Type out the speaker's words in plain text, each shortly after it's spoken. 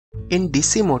In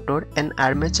DC motor, an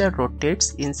armature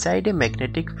rotates inside a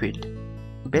magnetic field.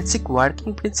 Basic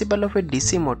working principle of a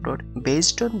DC motor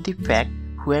based on the fact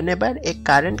whenever a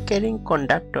current carrying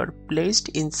conductor placed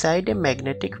inside a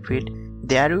magnetic field,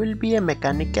 there will be a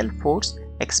mechanical force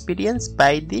experienced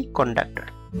by the conductor.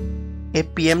 A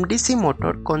PMDC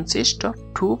motor consists of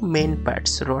two main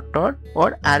parts, rotor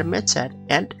or armature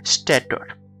and stator.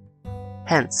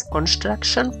 Hence,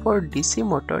 construction for DC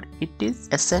motor, it is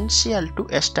essential to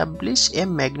establish a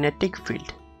magnetic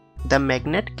field. The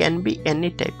magnet can be any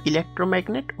type,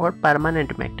 electromagnet or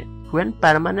permanent magnet. When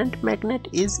permanent magnet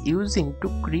is using to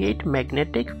create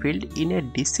magnetic field in a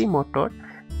DC motor,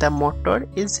 the motor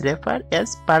is referred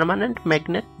as permanent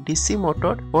magnet DC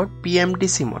motor or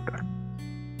PMDC motor.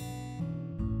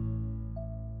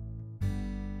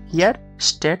 Here,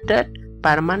 stated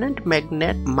permanent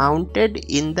magnet mounted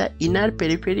in the inner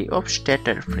periphery of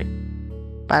stator frame.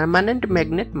 Permanent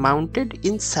magnet mounted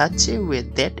in such a way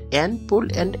that N pole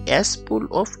and S pole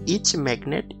of each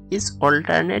magnet is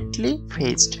alternately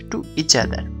faced to each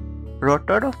other.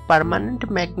 Rotor of permanent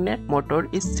magnet motor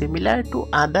is similar to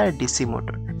other DC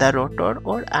motor. The rotor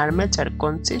or armature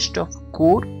consists of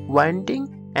core,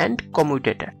 winding and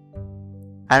commutator.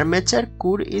 Armature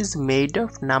core is made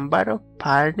of number of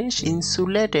varnish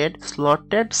insulated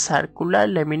slotted circular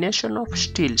lamination of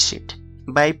steel sheet.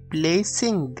 By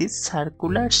placing this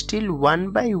circular steel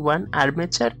one by one,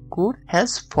 armature core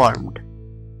has formed.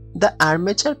 The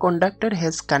armature conductor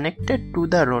has connected to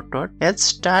the rotor as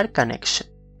star connection,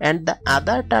 and the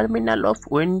other terminal of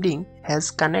winding has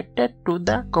connected to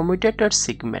the commutator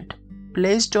segment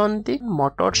placed on the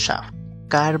motor shaft.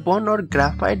 Carbon or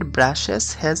graphite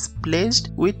brushes has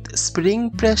placed with spring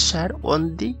pressure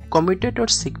on the commutator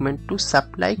segment to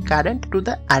supply current to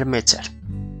the armature.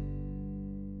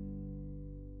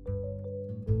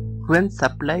 When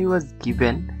supply was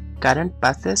given, current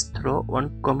passes through on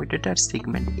commutator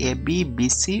segment AB,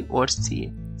 BC or CA.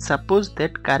 Suppose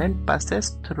that current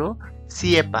passes through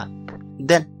CA path.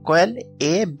 Then coil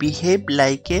A behave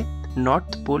like a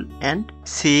north pole and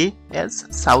C as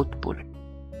south pole.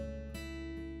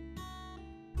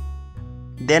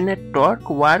 Then a torque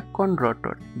work on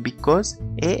rotor because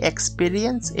A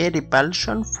experience a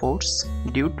repulsion force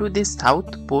due to the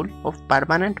south pole of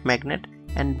permanent magnet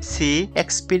and C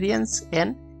experience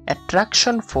an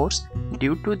attraction force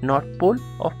due to north pole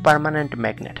of permanent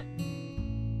magnet.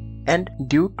 And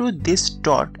due to this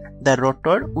torque, the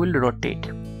rotor will rotate.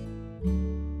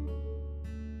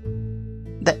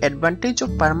 The advantage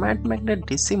of permanent magnet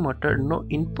DC motor, no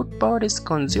input power is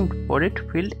consumed for its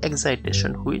field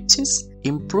excitation, which is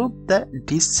improve the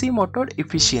DC motor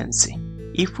efficiency.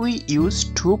 If we use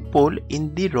two pole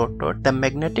in the rotor, the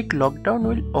magnetic lockdown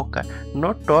will occur.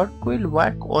 No torque will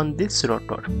work on this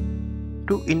rotor.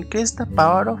 To increase the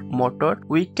power of motor,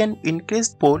 we can increase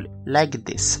pole like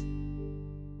this.